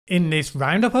In this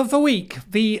roundup of the week,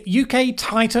 the UK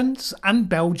tightens and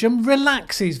Belgium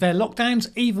relaxes their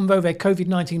lockdowns even though their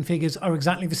COVID-19 figures are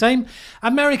exactly the same.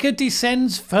 America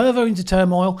descends further into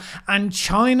turmoil and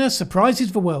China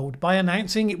surprises the world by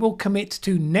announcing it will commit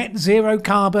to net zero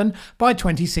carbon by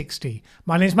 2060.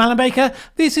 My name is Mallen Baker.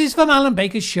 This is the Mallen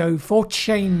Baker Show for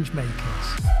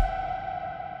Changemakers.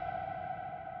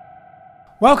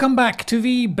 Welcome back to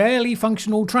the barely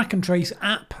functional track and trace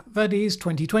app that is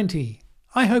 2020.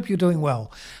 I hope you're doing well.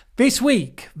 This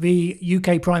week, the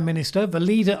UK Prime Minister, the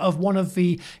leader of one of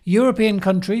the European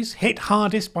countries hit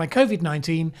hardest by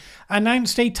COVID-19,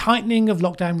 announced a tightening of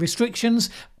lockdown restrictions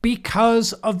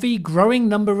because of the growing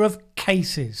number of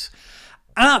cases.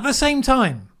 At the same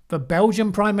time, the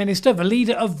Belgian Prime Minister, the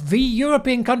leader of the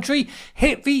European country,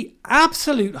 hit the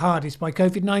absolute hardest by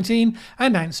COVID-19,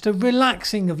 announced a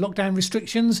relaxing of lockdown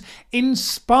restrictions in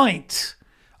spite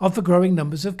of the growing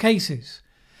numbers of cases.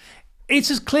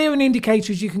 It's as clear an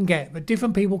indicator as you can get that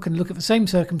different people can look at the same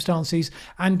circumstances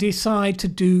and decide to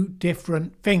do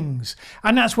different things.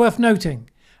 And that's worth noting,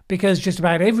 because just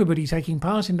about everybody taking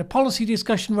part in the policy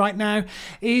discussion right now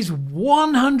is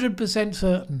 100%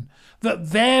 certain that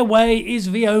their way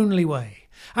is the only way.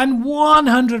 And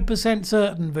 100%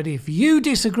 certain that if you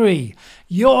disagree,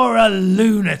 you're a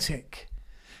lunatic.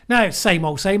 Now, same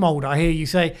old, I hear you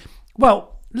say.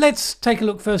 Well, let's take a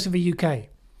look first at the UK.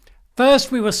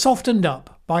 First, we were softened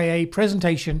up by a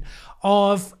presentation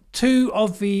of two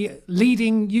of the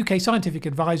leading UK scientific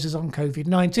advisors on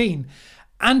COVID-19.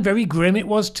 And very grim it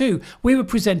was too. We were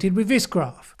presented with this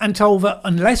graph and told that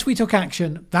unless we took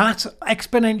action, that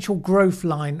exponential growth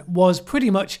line was pretty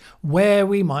much where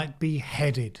we might be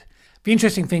headed. The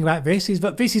interesting thing about this is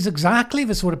that this is exactly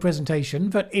the sort of presentation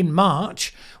that in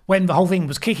March, when the whole thing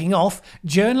was kicking off,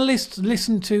 journalists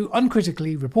listened to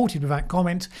uncritically, reported without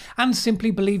comment, and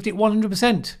simply believed it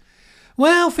 100%.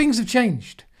 Well, things have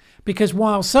changed, because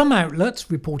while some outlets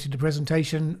reported the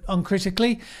presentation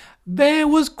uncritically, there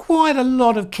was quite a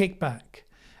lot of kickback,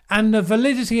 and the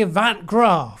validity of that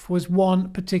graph was one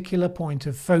particular point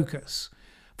of focus.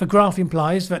 The graph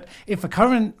implies that if the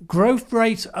current growth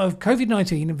rate of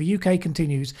COVID-19 in the UK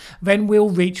continues, then we'll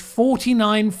reach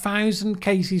 49,000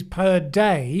 cases per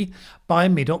day by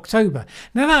mid-October.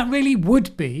 Now that really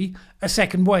would be a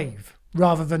second wave,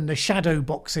 rather than the shadow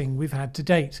boxing we've had to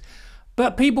date.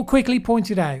 But people quickly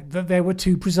pointed out that there were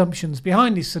two presumptions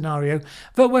behind this scenario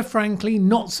that were frankly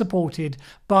not supported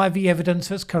by the evidence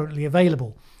that's currently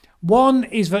available. One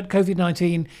is that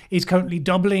COVID-19 is currently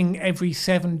doubling every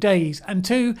 7 days, and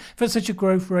two, that such a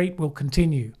growth rate will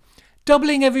continue.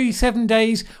 Doubling every 7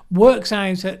 days works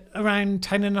out at around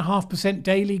 10.5%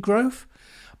 daily growth,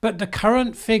 but the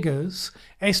current figures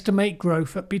estimate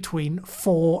growth at between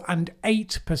 4 and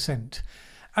 8%.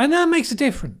 And that makes a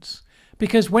difference,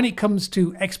 because when it comes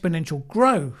to exponential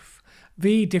growth,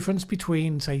 the difference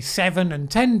between, say, 7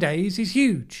 and 10 days is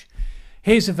huge.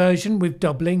 Here's a version with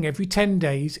doubling every 10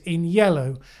 days in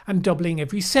yellow and doubling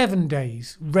every 7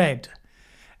 days, red.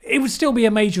 It would still be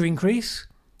a major increase,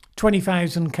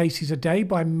 20,000 cases a day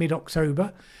by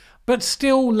mid-October, but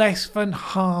still less than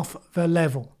half the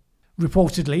level.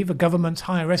 Reportedly, the government's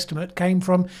higher estimate came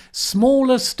from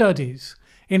smaller studies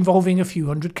involving a few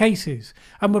hundred cases,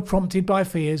 and were prompted by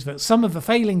fears that some of the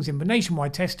failings in the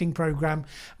nationwide testing programme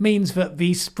means that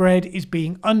the spread is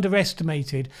being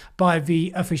underestimated by the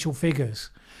official figures.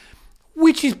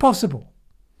 Which is possible.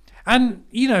 And,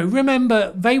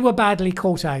 remember, they were badly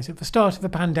caught out at the start of the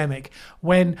pandemic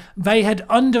when they had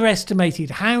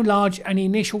underestimated how large an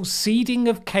initial seeding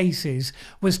of cases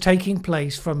was taking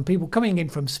place from people coming in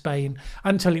from Spain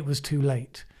until it was too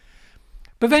late.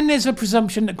 But then there's a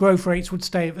presumption that growth rates would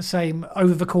stay at the same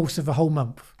over the course of the whole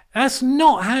month. That's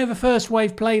not how the first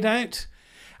wave played out.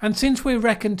 And since we're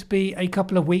reckoned to be a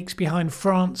couple of weeks behind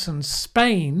France and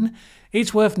Spain,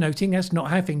 it's worth noting that's not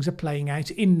how things are playing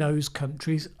out in those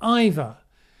countries either.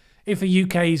 If the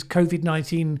UK's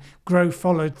COVID-19 growth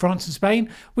followed France and Spain,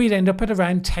 we'd end up at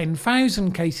around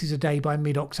 10,000 cases a day by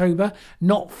mid-October,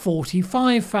 not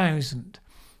 45,000.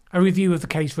 A review of the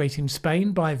case rate in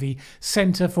Spain by the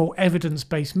Centre for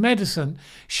Evidence-Based Medicine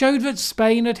showed that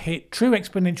Spain had hit true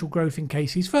exponential growth in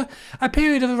cases for a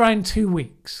period of around 2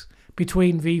 weeks,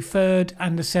 between the 3rd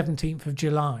and the 17th of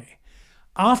July.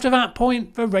 After that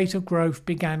point, the rate of growth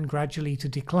began gradually to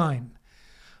decline.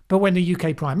 But when the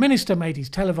UK Prime Minister made his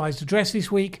televised address this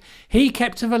week, he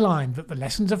kept to the line that the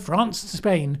lessons of France and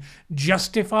Spain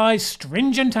justify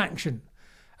stringent action.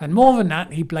 And more than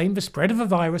that, he blamed the spread of the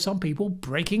virus on people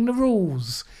breaking the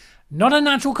rules. Not a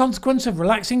natural consequence of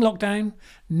relaxing lockdown.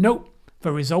 Nope,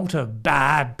 the result of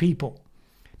bad people.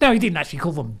 Now, he didn't actually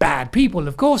call them bad people,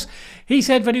 of course. He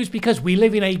said that it was because we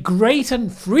live in a great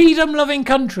and freedom-loving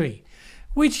country,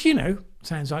 which,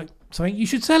 sounds like something you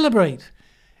should celebrate.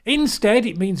 Instead,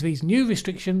 it means these new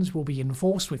restrictions will be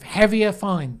enforced with heavier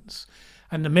fines,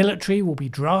 and the military will be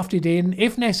drafted in,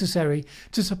 if necessary,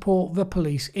 to support the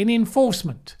police in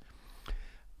enforcement.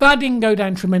 That didn't go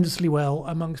down tremendously well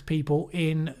amongst people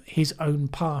in his own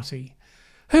party,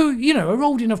 who, are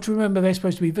old enough to remember they're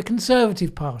supposed to be the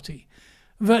Conservative Party,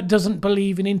 that doesn't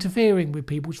believe in interfering with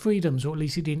people's freedoms, or at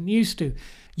least it didn't used to.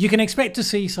 You can expect to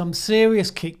see some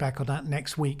serious kickback on that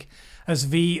next week, as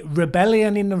the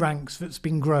rebellion in the ranks that's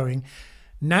been growing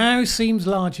now seems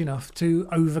large enough to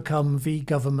overcome the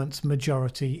government's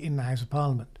majority in the House of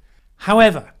Parliament.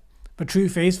 However, the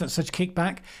truth is that such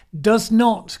kickback does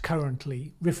not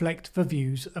currently reflect the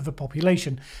views of the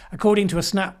population. According to a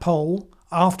Snap poll,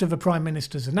 after the Prime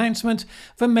Minister's announcement,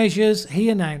 the measures he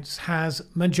announced has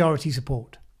majority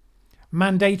support.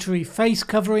 Mandatory face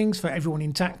coverings for everyone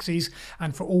in taxis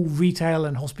and for all retail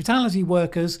and hospitality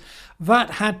workers,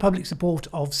 that had public support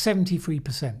of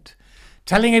 73%.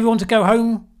 Telling everyone to go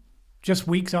home just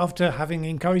weeks after having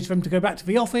encouraged them to go back to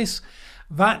the office,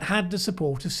 that had the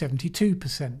support of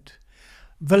 72%.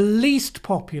 The least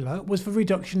popular was the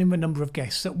reduction in the number of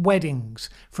guests at weddings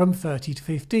from 30 to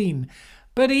 15.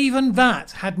 But even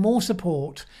that had more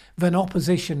support than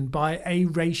opposition by a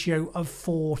ratio of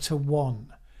 4-1.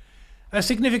 A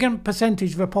significant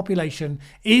percentage of the population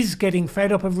is getting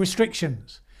fed up of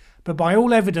restrictions, but by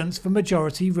all evidence the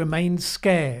majority remains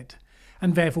scared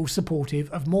and therefore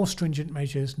supportive of more stringent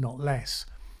measures, not less.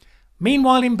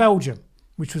 Meanwhile, in Belgium,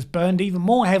 which was burned even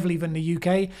more heavily than the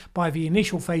UK by the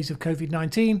initial phase of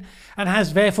COVID-19 and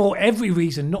has therefore every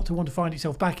reason not to want to find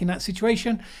itself back in that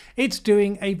situation, it's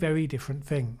doing a very different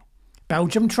thing.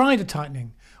 Belgium tried a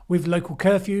tightening, with local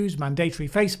curfews, mandatory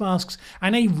face masks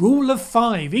and a rule of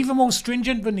 5, even more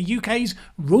stringent than the UK's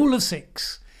rule of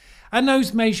 6. And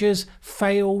those measures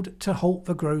failed to halt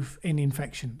the growth in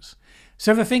infections.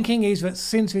 So the thinking is that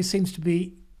since this seems to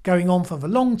be going on for the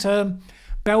long term,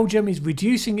 Belgium is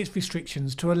reducing its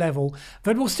restrictions to a level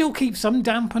that will still keep some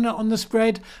dampener on the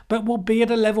spread, but will be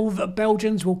at a level that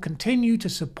Belgians will continue to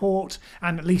support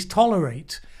and at least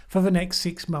tolerate for the next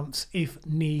 6 months if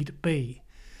need be.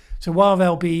 So while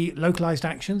there'll be localised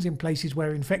actions in places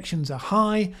where infections are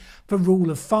high, the rule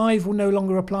of 5 will no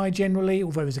longer apply generally,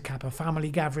 although there's a cap of family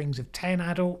gatherings of 10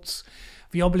 adults.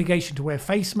 The obligation to wear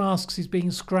face masks is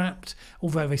being scrapped,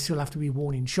 although they still have to be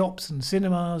worn in shops and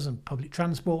cinemas and public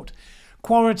transport.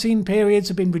 Quarantine periods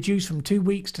have been reduced from 2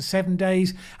 weeks to 7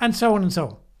 days, and so on and so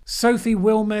on. Sophie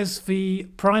Wilmers, the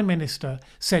Prime Minister,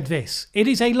 said this: "It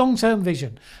is a long-term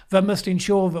vision that must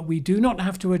ensure that we do not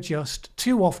have to adjust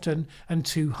too often and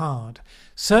too hard.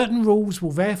 Certain rules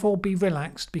will therefore be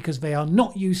relaxed because they are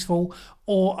not useful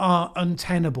or are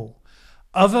untenable.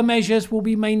 Other measures will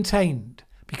be maintained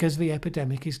because the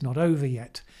epidemic is not over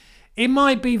yet." It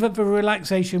might be that the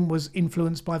relaxation was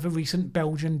influenced by the recent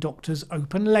Belgian Doctors'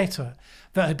 open letter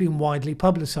that had been widely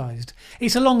publicised.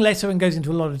 It's a long letter and goes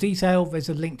into a lot of detail. There's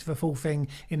a link to the full thing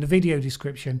in the video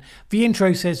description. The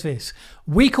intro says this: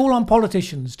 "We call on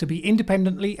politicians to be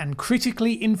independently and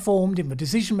critically informed in the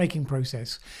decision-making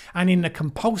process and in the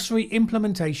compulsory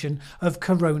implementation of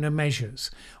corona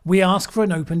measures. We ask for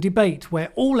an open debate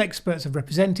where all experts are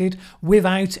represented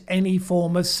without any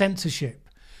form of censorship.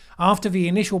 After the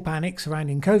initial panic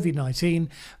surrounding COVID-19,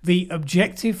 the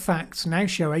objective facts now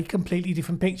show a completely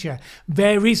different picture.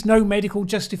 There is no medical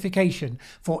justification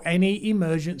for any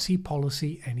emergency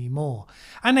policy anymore."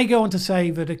 And they go on to say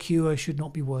that a cure should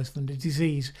not be worse than the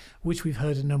disease, which we've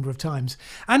heard a number of times.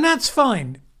 And that's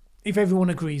fine if everyone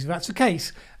agrees that's the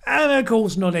case. And of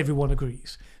course, not everyone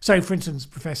agrees. So, for instance,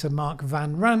 Professor Mark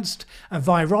van Ranst, a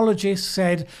virologist,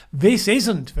 said this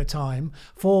isn't the time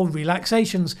for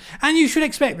relaxations. And you should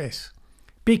expect this,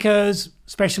 because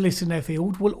specialists in their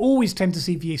field will always tend to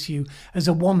see the issue as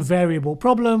a one variable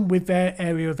problem with their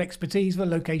area of expertise, the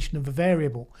location of the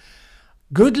variable.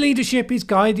 Good leadership is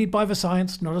guided by the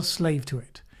science, not a slave to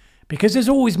it, because there's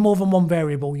always more than one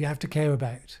variable you have to care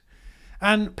about.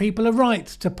 And people are right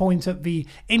to point at the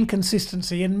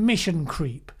inconsistency and mission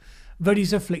creep that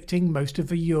is afflicting most of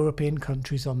the European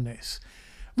countries on this.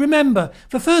 Remember,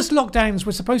 the first lockdowns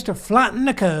were supposed to flatten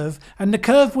the curve, and the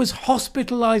curve was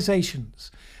hospitalisations,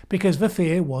 because the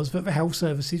fear was that the health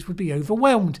services would be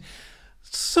overwhelmed.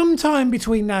 Sometime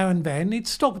between now and then, it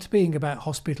stopped being about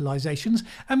hospitalisations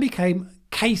and became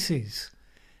cases.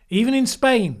 Even in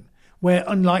Spain, where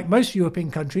unlike most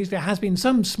European countries there has been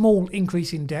some small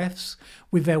increase in deaths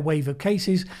with their wave of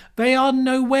cases, they are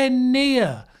nowhere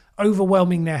near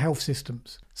overwhelming their health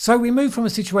systems. So we moved from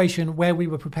a situation where we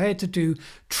were prepared to do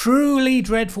truly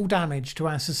dreadful damage to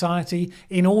our society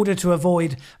in order to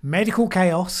avoid medical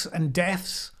chaos and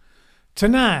deaths, to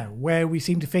now where we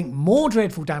seem to think more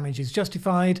dreadful damage is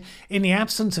justified in the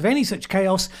absence of any such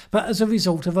chaos, but as a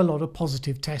result of a lot of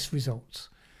positive test results.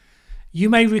 You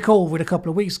may recall that a couple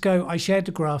of weeks ago I shared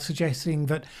a graph suggesting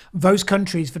that those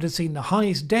countries that had seen the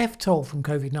highest death toll from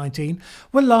COVID-19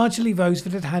 were largely those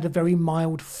that had had a very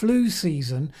mild flu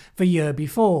season the year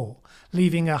before,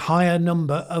 leaving a higher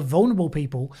number of vulnerable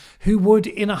people who would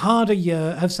in a harder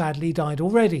year have sadly died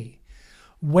already.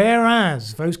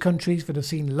 Whereas those countries that have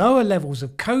seen lower levels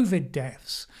of COVID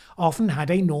deaths often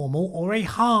had a normal or a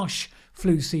harsh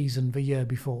flu season the year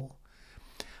before.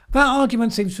 That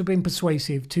argument seems to have been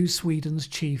persuasive to Sweden's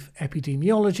chief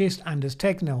epidemiologist Anders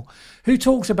Tegnell, who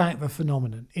talks about the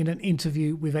phenomenon in an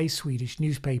interview with a Swedish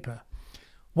newspaper.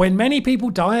 When many people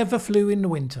die of the flu in the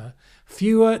winter,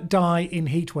 fewer die in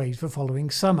heatwaves the following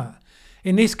summer.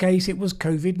 In this case, it was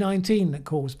COVID-19 that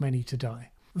caused many to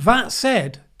die. That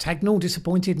said, Tegnell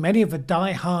disappointed many of the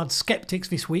die-hard sceptics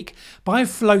this week by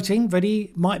floating that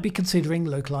he might be considering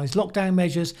localised lockdown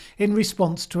measures in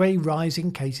response to a rise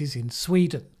in cases in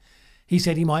Sweden. He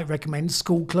said he might recommend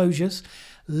school closures,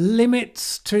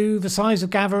 limits to the size of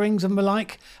gatherings and the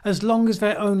like, as long as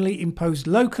they're only imposed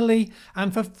locally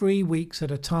and for 3 weeks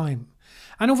at a time.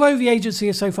 And although the agency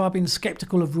has so far been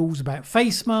sceptical of rules about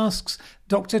face masks,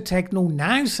 Dr. Tegnell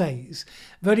now says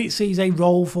that it sees a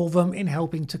role for them in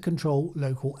helping to control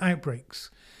local outbreaks.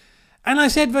 And I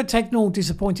said that Tegnell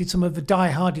disappointed some of the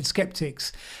die-harded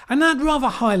sceptics, and that rather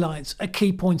highlights a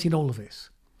key point in all of this.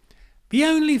 The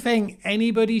only thing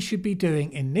anybody should be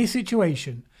doing in this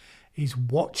situation is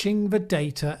watching the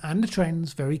data and the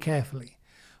trends very carefully,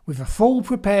 with a full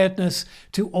preparedness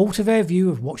to alter their view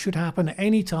of what should happen at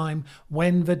any time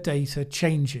when the data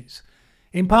changes.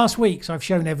 In past weeks, I've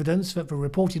shown evidence that the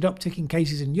reported uptick in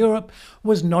cases in Europe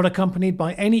was not accompanied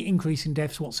by any increase in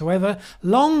deaths whatsoever,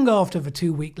 long after the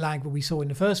 2-week lag that we saw in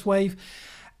the first wave.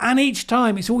 And each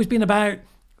time it's always been about,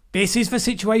 this is the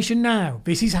situation now,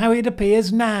 this is how it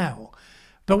appears now.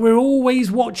 But we're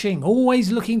always watching,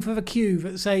 always looking for the cue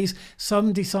that says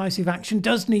some decisive action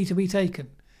does need to be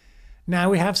taken. Now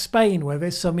we have Spain, where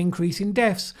there's some increase in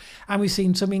deaths, and we've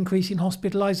seen some increase in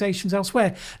hospitalisations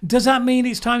elsewhere. Does that mean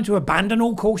it's time to abandon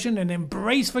all caution and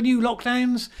embrace the new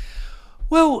lockdowns?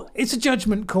 Well, it's a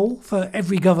judgment call for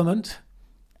every government,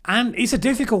 and it's a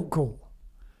difficult call.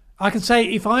 I can say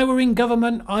if I were in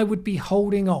government, I would be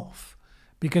holding off,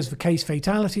 because the case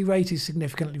fatality rate is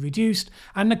significantly reduced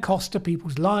and the cost to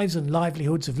people's lives and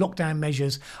livelihoods of lockdown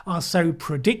measures are so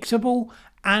predictable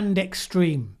and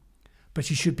extreme.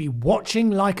 But you should be watching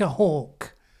like a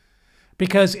hawk,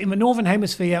 because in the Northern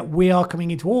Hemisphere we are coming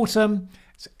into autumn.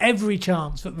 There's every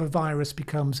chance that the virus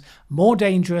becomes more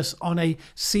dangerous on a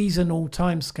seasonal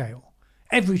timescale.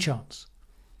 Every chance.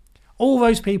 All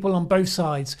those people on both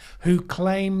sides who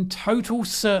claim total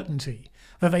certainty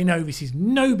that they know this is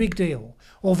no big deal,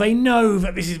 or they know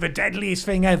that this is the deadliest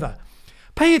thing ever.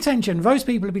 Pay attention, those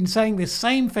people have been saying this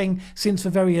same thing since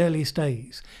the very earliest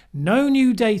days. No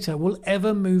new data will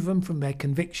ever move them from their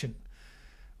conviction.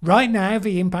 Right now,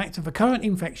 the impact of the current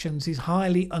infections is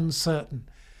highly uncertain.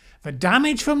 The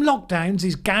damage from lockdowns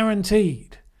is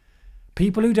guaranteed.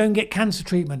 People who don't get cancer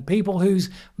treatment, people whose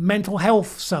mental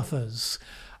health suffers,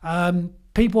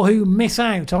 people who miss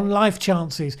out on life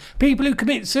chances, people who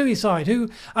commit suicide, who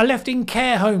are left in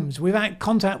care homes without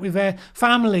contact with their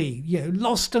family,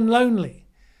 lost and lonely.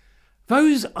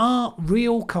 Those are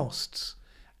real costs,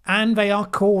 and they are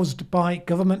caused by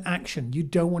government action. You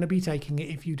don't want to be taking it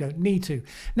if you don't need to.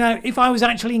 Now, if I was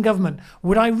actually in government,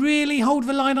 would I really hold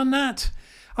the line on that?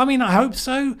 I mean, I hope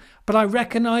so, but I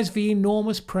recognise the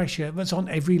enormous pressure that's on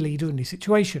every leader in this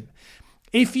situation.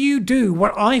 If you do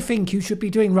what I think you should be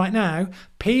doing right now,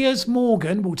 Piers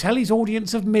Morgan will tell his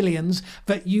audience of millions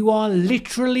that you are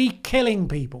literally killing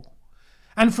people.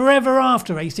 And forever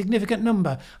after, a significant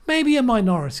number, maybe a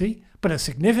minority, but a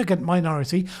significant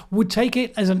minority, would take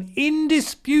it as an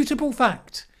indisputable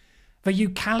fact that you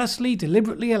callously,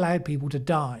 deliberately allowed people to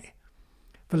die.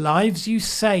 The lives you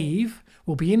save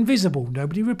will be invisible.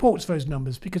 Nobody reports those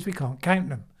numbers because we can't count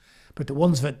them. But the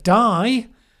ones that die,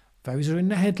 those are in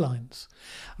the headlines.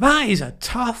 That is a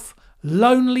tough,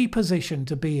 lonely position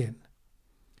to be in.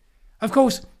 Of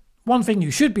course, one thing you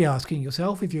should be asking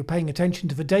yourself if you're paying attention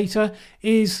to the data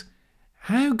is,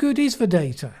 how good is the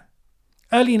data?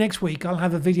 Early next week, I'll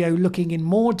have a video looking in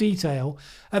more detail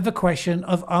at the question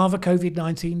of, are the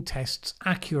COVID-19 tests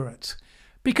accurate?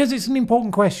 Because it's an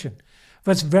important question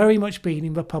that's very much been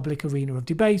in the public arena of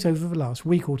debate over the last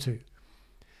week or two.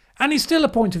 And it's still a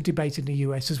point of debate in the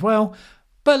US as well.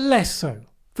 but less so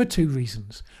for two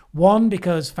reasons. One,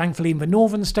 because thankfully in the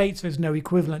northern states there's no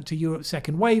equivalent to Europe's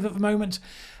second wave at the moment,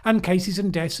 and cases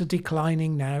and deaths are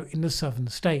declining now in the southern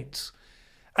states.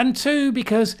 And two,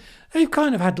 because they've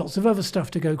kind of had lots of other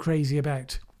stuff to go crazy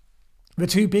about. The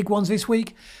two big ones this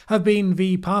week have been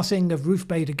the passing of Ruth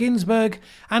Bader Ginsburg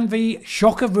and the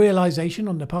shock of realisation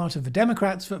on the part of the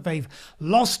Democrats that they've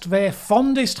lost their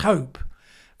fondest hope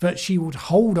that she would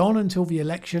hold on until the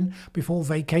election before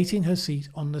vacating her seat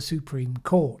on the Supreme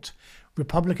Court.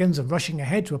 Republicans are rushing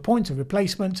ahead to appoint a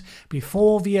replacement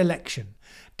before the election.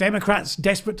 Democrats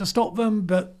desperate to stop them,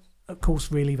 but of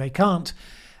course really they can't.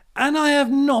 And I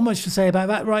have not much to say about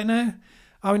that right now.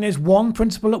 I mean, there's one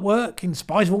principle at work, in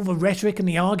spite of all the rhetoric and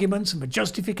the arguments and the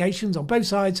justifications on both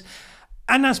sides,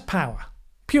 and that's power.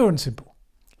 Pure and simple.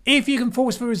 If you can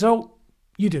force the result,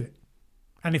 you do it.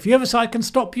 And if the other side can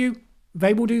stop you,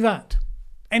 they will do that.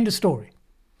 End of story.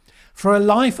 For a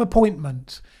life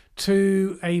appointment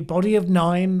to a body of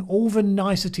 9, all the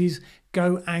niceties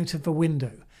go out of the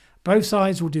window. Both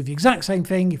sides will do the exact same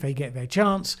thing if they get their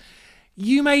chance.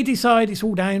 You may decide it's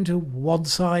all down to one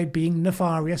side being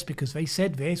nefarious because they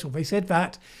said this or they said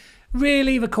that.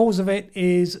 Really, the cause of it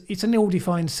is it's an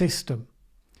ill-defined system.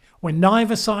 When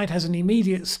neither side has an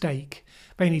immediate stake,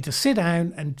 they need to sit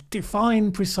down and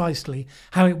define precisely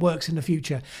how it works in the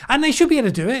future. And they should be able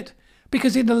to do it,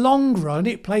 because in the long run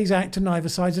it plays out to neither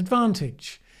side's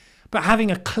advantage. But having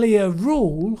a clear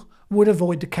rule would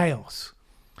avoid the chaos.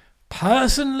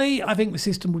 Personally, I think the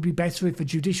system would be better if the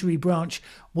judiciary branch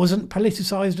wasn't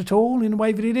politicised at all in the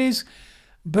way that it is.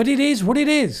 But it is what it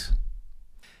is.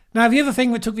 Now, the other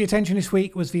thing that took the attention this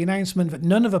week was the announcement that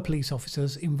none of the police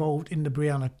officers involved in the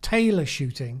Breonna Taylor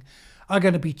shooting are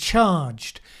going to be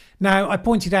charged. Now, I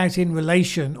pointed out in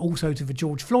relation also to the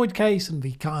George Floyd case and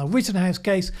the Kyle Rittenhouse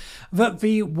case that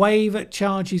the way that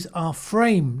charges are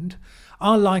framed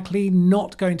are likely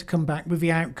not going to come back with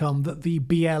the outcome that the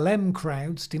BLM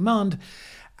crowds demand.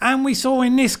 And we saw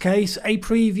in this case a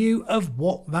preview of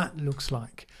what that looks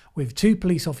like, with 2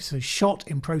 police officers shot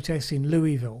in protests in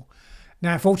Louisville.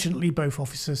 Now, fortunately, both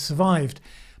officers survived.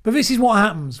 But this is what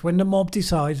happens when the mob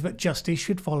decides that justice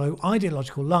should follow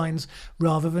ideological lines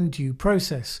rather than due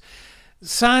process.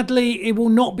 Sadly, it will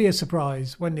not be a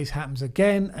surprise when this happens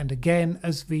again and again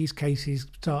as these cases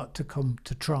start to come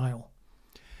to trial.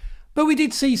 But we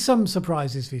did see some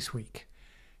surprises this week.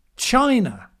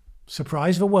 China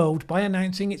surprised the world by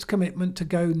announcing its commitment to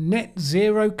go net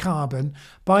zero carbon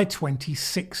by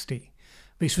 2060.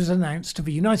 This was announced to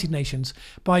the United Nations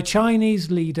by Chinese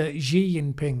leader Xi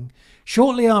Jinping,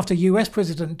 shortly after US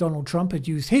President Donald Trump had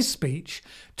used his speech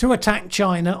to attack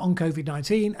China on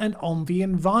COVID-19 and on the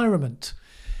environment.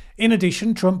 In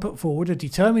addition, Trump put forward a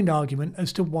determined argument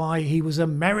as to why he was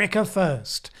America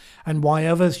first and why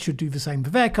others should do the same for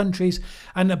their countries,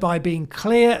 and that by being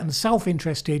clear and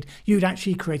self-interested, you'd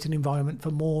actually create an environment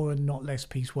for more and not less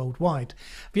peace worldwide.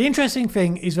 The interesting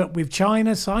thing is that with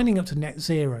China signing up to net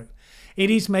zero, it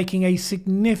is making a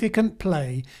significant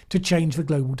play to change the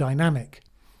global dynamic.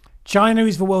 China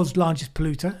is the world's largest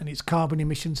polluter, and its carbon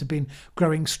emissions have been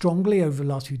growing strongly over the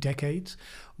last few decades.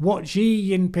 What Xi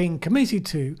Jinping committed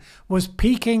to was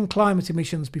peaking climate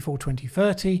emissions before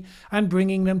 2030 and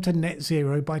bringing them to net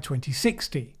zero by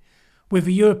 2060. With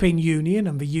the European Union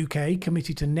and the UK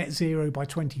committed to net zero by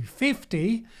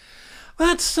 2050,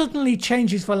 that suddenly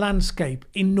changes the landscape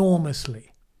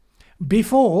enormously.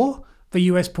 Before, the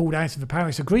US pulled out of the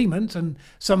Paris Agreement, and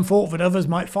some thought that others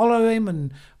might follow him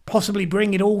and possibly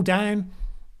bring it all down.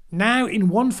 Now, in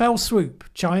one fell swoop,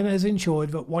 China has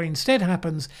ensured that what instead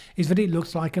happens is that it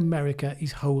looks like America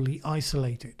is wholly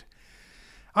isolated.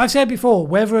 I've said before,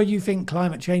 whether you think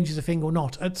climate change is a thing or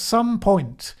not, at some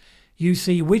point you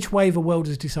see which way the world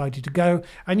has decided to go,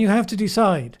 and you have to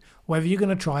decide whether you're going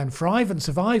to try and thrive and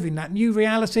survive in that new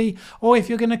reality, or if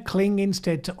you're going to cling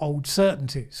instead to old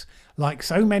certainties, like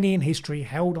so many in history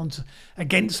held on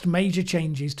against major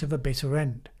changes to the bitter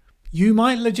end. You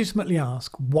might legitimately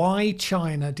ask why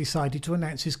China decided to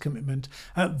announce its commitment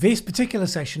at this particular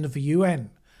session of the UN,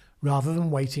 rather than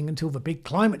waiting until the big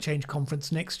climate change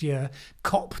conference next year,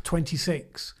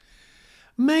 COP26.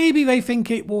 Maybe they think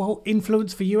it will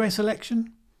influence the US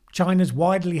election. China's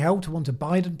widely held to want a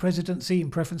Biden presidency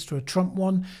in preference to a Trump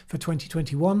one for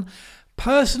 2021.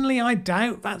 Personally, I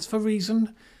doubt that's the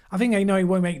reason. I think they know it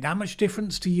won't make that much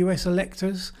difference to US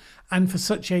electors, and for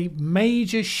such a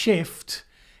major shift,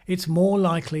 it's more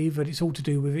likely that it's all to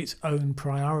do with its own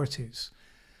priorities.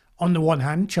 On the one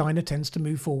hand, China tends to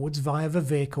move forwards via the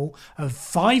vehicle of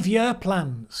 5-year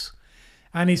plans,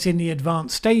 and it's in the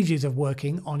advanced stages of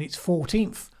working on its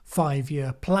 14th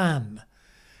 5-year plan.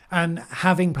 and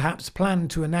having perhaps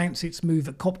planned to announce its move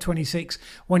at COP26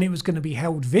 when it was going to be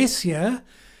held this year,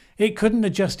 it couldn't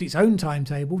adjust its own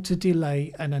timetable to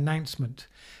delay an announcement.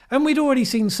 And we'd already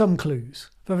seen some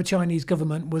clues that the Chinese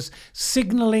government was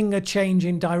signalling a change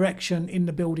in direction in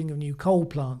the building of new coal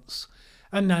plants.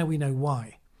 And now we know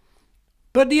why.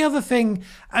 But the other thing,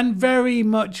 and very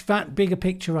much that bigger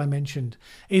picture I mentioned,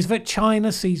 is that China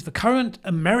sees the current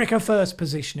America First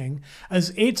positioning as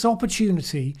its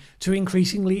opportunity to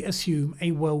increasingly assume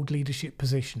a world leadership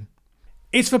position.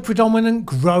 It's the predominant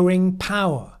growing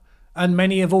power, and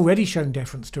many have already shown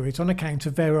deference to it on account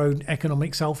of their own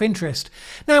economic self-interest.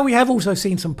 Now, we have also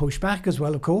seen some pushback as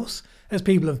well, of course, as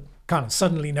people have kind of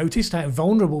suddenly noticed how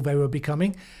vulnerable they were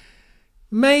becoming.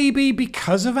 Maybe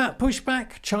because of that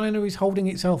pushback, China is holding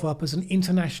itself up as an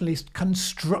internationalist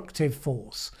constructive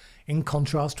force, in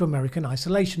contrast to American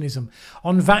isolationism,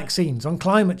 on vaccines, on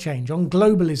climate change, on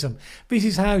globalism. This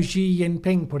is how Xi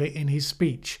Jinping put it in his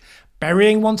speech.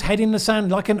 Burying one's head in the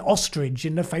sand like an ostrich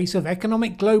in the face of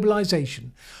economic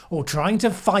globalization, or trying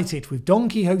to fight it with Don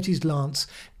Quixote's lance,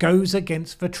 goes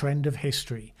against the trend of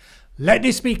history. Let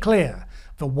this be clear.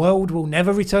 The world will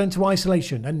never return to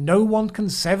isolation, and no one can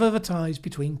sever the ties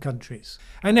between countries.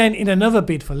 And then, in another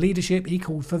bid for leadership, he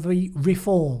called for the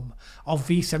reform of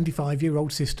the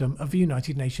 75-year-old system of the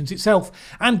United Nations itself,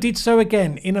 and did so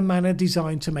again in a manner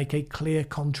designed to make a clear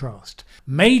contrast.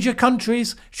 Major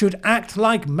countries should act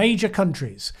like major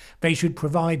countries. They should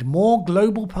provide more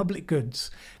global public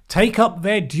goods, take up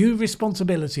their due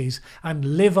responsibilities,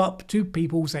 and live up to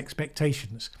people's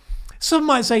expectations. Some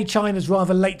might say China's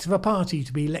rather late to the party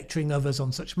to be lecturing others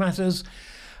on such matters,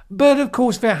 but of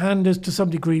course their hand has to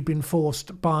some degree been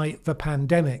forced by the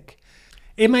pandemic.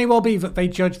 It may well be that they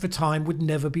judged the time would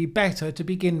never be better to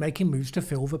begin making moves to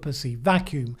fill the perceived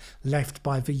vacuum left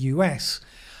by the US.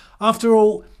 After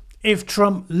all, if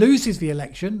Trump loses the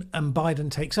election and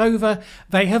Biden takes over,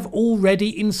 they have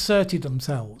already inserted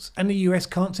themselves, and the US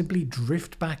can't simply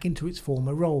drift back into its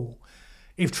former role.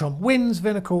 If Trump wins,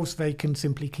 then of course they can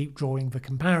simply keep drawing the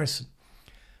comparison.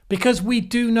 Because we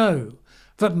do know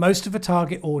that most of the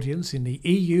target audience in the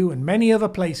EU and many other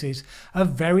places are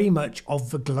very much of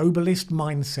the globalist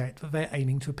mindset that they're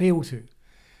aiming to appeal to.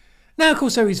 Now, of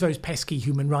course, there is those pesky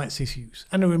human rights issues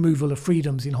and the removal of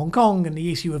freedoms in Hong Kong and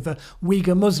the issue of the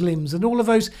Uyghur Muslims and all of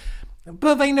those,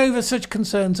 but they know that such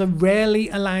concerns are rarely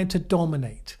allowed to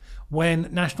dominate when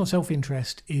national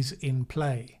self-interest is in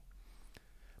play.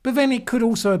 But then it could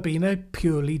also have been a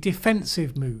purely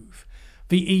defensive move.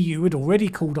 The EU had already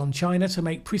called on China to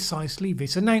make precisely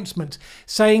this announcement,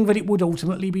 saying that it would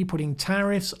ultimately be putting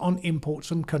tariffs on imports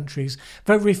from countries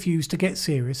that refuse to get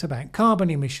serious about carbon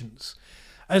emissions.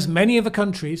 As many of the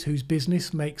countries whose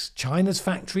business makes China's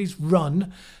factories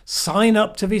run sign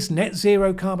up to this net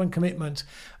zero carbon commitment,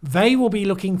 they will be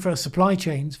looking for supply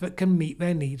chains that can meet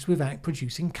their needs without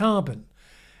producing carbon.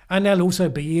 And they'll also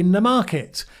be in the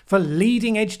market for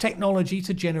leading-edge technology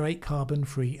to generate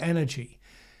carbon-free energy.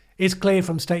 It's clear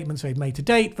from statements they've made to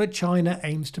date that China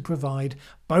aims to provide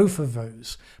both of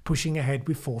those, pushing ahead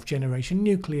with fourth-generation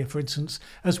nuclear, for instance,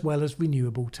 as well as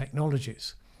renewable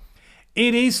technologies.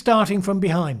 It is starting from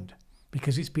behind,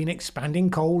 because it's been expanding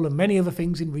coal and many other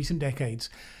things in recent decades.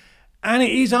 And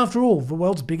it is, after all, the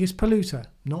world's biggest polluter,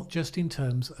 not just in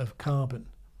terms of carbon.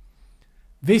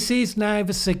 This is now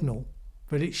the signal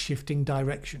that it's shifting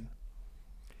direction.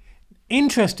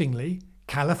 Interestingly,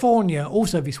 California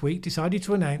also this week decided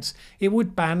to announce it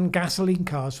would ban gasoline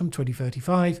cars from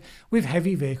 2035, with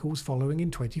heavy vehicles following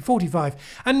in 2045.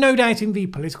 And no doubt in the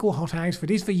political hothouse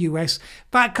that is the US,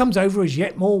 that comes over as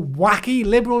yet more wacky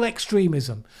liberal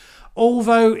extremism.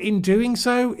 Although in doing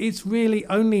so, it's really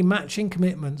only matching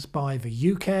commitments by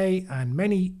the UK and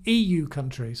many EU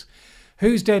countries,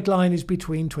 whose deadline is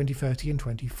between 2030 and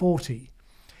 2040.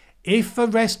 If the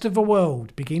rest of the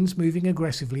world begins moving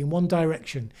aggressively in one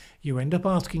direction, you end up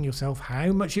asking yourself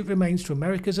how much it remains to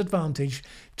America's advantage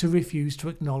to refuse to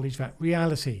acknowledge that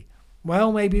reality.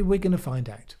 Well, maybe we're going to find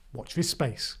out. Watch this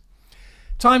space.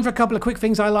 Time for a couple of quick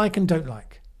things I like and don't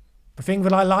like. The thing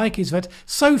that I like is that,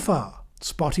 so far,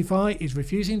 Spotify is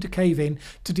refusing to cave in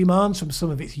to demands from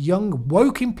some of its young,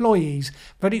 woke employees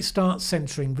that it starts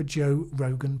censoring the Joe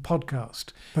Rogan podcast.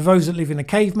 For those that live in a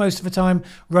cave most of the time,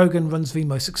 Rogan runs the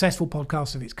most successful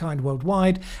podcast of its kind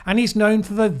worldwide, and he's known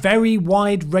for the very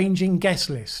wide-ranging guest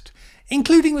list,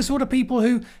 including the sort of people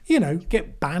who,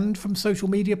 get banned from social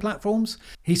media platforms.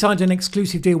 He signed an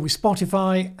exclusive deal with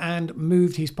Spotify and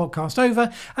moved his podcast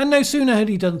over, and no sooner had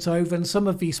he done so than some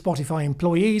of the Spotify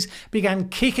employees began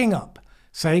kicking up,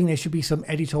 saying there should be some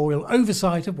editorial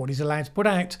oversight of what he's allowed to put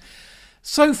out.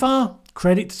 So far,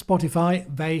 credit to Spotify,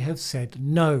 they have said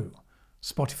no.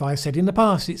 Spotify has said in the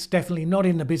past it's definitely not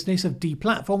in the business of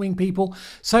deplatforming people,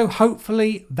 so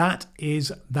hopefully that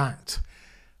is that.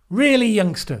 Really,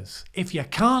 youngsters, if you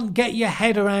can't get your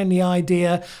head around the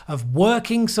idea of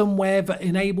working somewhere that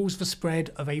enables the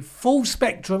spread of a full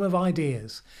spectrum of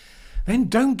ideas, then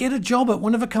don't get a job at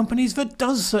one of the companies that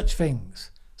does such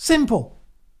things. Simple.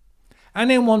 And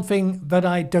then one thing that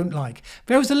I don't like.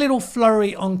 There was a little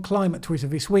flurry on climate Twitter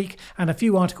this week and a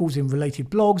few articles in related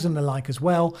blogs and the like as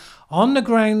well, on the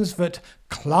grounds that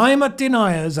climate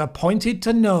deniers are pointed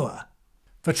to NOAA.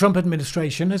 The Trump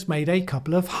administration has made a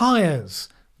couple of hires.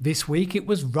 This week it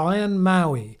was Ryan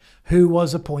Maui, who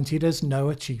was appointed as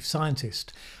NOAA chief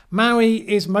scientist. Maui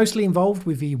is mostly involved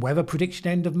with the weather prediction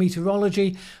end of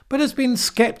meteorology, but has been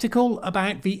sceptical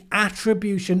about the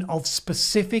attribution of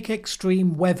specific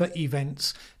extreme weather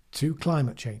events to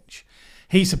climate change.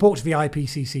 He supports the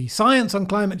IPCC science on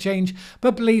climate change,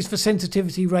 but believes the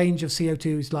sensitivity range of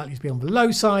CO2 is likely to be on the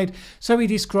low side, so he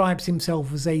describes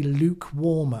himself as a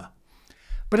lukewarmer.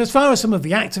 But as far as some of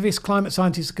the activist climate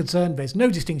scientists are concerned, there's no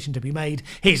distinction to be made.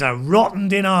 He's a rotten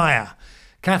denier.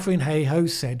 Catherine Hayhoe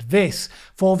said this: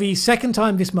 for the second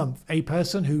time this month, a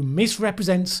person who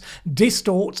misrepresents,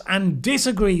 distorts and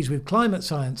disagrees with climate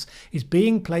science is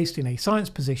being placed in a science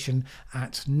position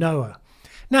at NOAA.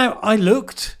 Now, I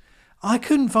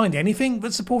couldn't find anything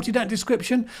that supported that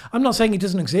description. I'm not saying it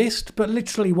doesn't exist, but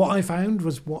literally what I found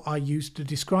was what I used to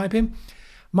describe him.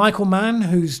 Michael Mann,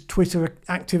 whose Twitter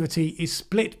activity is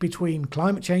split between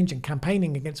climate change and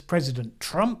campaigning against President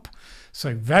Trump,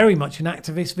 so very much an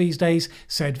activist these days,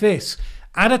 said this: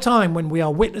 at a time when we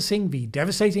are witnessing the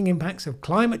devastating impacts of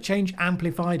climate change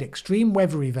amplified extreme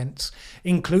weather events,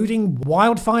 including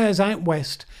wildfires out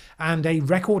west and a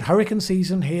record hurricane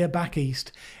season here back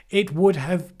east, it would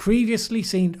have previously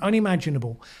seemed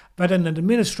unimaginable that an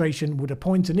administration would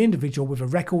appoint an individual with a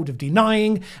record of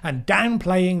denying and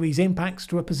downplaying these impacts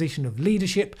to a position of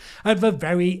leadership at the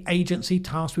very agency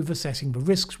tasked with assessing the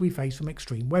risks we face from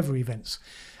extreme weather events.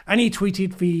 And he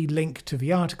tweeted the link to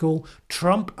the article,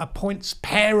 Trump appoints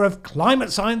pair of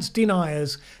climate science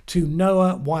deniers to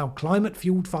NOAA while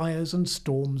climate-fueled fires and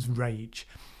storms rage.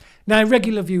 Now,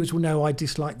 regular viewers will know I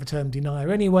dislike the term denier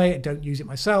anyway, I don't use it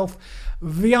myself.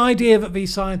 The idea that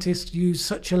these scientists use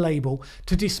such a label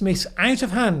to dismiss out of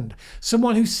hand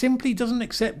someone who simply doesn't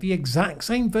accept the exact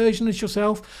same version as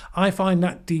yourself, I find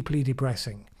that deeply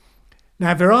depressing.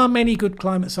 Now, there are many good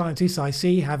climate scientists I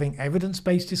see having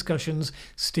evidence-based discussions,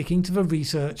 sticking to the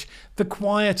research, the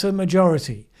quieter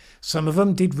majority. Some of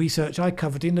them did research I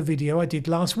covered in the video I did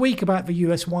last week about the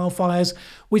US wildfires,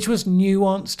 which was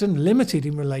nuanced and limited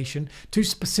in relation to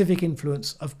specific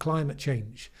influence of climate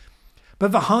change.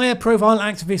 But the higher profile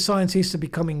activist scientists are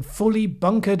becoming fully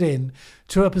bunkered in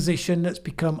to a position that's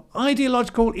become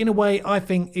ideological in a way I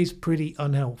think is pretty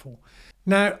unhelpful.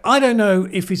 Now, I don't know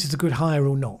if this is a good hire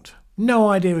or not. No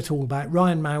idea at all about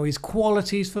Ryan Maui's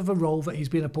qualities for the role that he's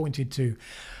been appointed to.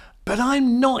 But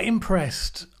I'm not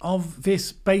impressed of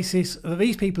this basis that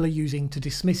these people are using to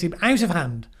dismiss him out of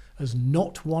hand as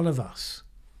not one of us.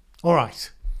 Alright,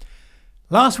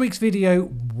 last week's video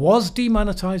was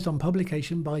demonetized on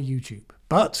publication by YouTube,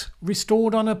 but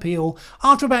restored on appeal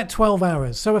after about 12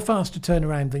 hours, so a faster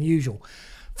turnaround than usual.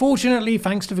 Fortunately,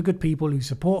 thanks to the good people who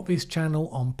support this channel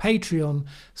on Patreon,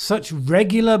 such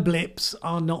regular blips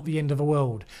are not the end of the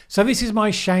world. So this is my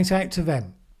shout out to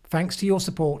them. Thanks to your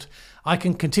support, I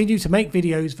can continue to make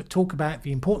videos that talk about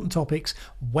the important topics,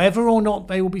 whether or not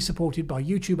they will be supported by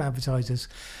YouTube advertisers,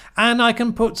 and I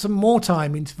can put some more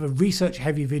time into the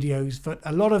research-heavy videos that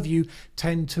a lot of you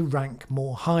tend to rank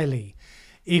more highly.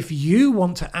 If you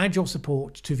want to add your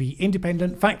support to the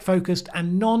independent, fact-focused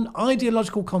and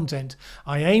non-ideological content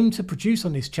I aim to produce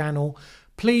on this channel,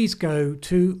 please go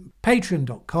to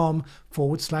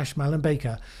patreon.com/Mallen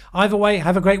Baker. Either way,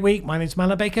 have a great week. My name's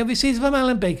Mallen Baker. This is the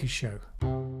Mallen Baker Show.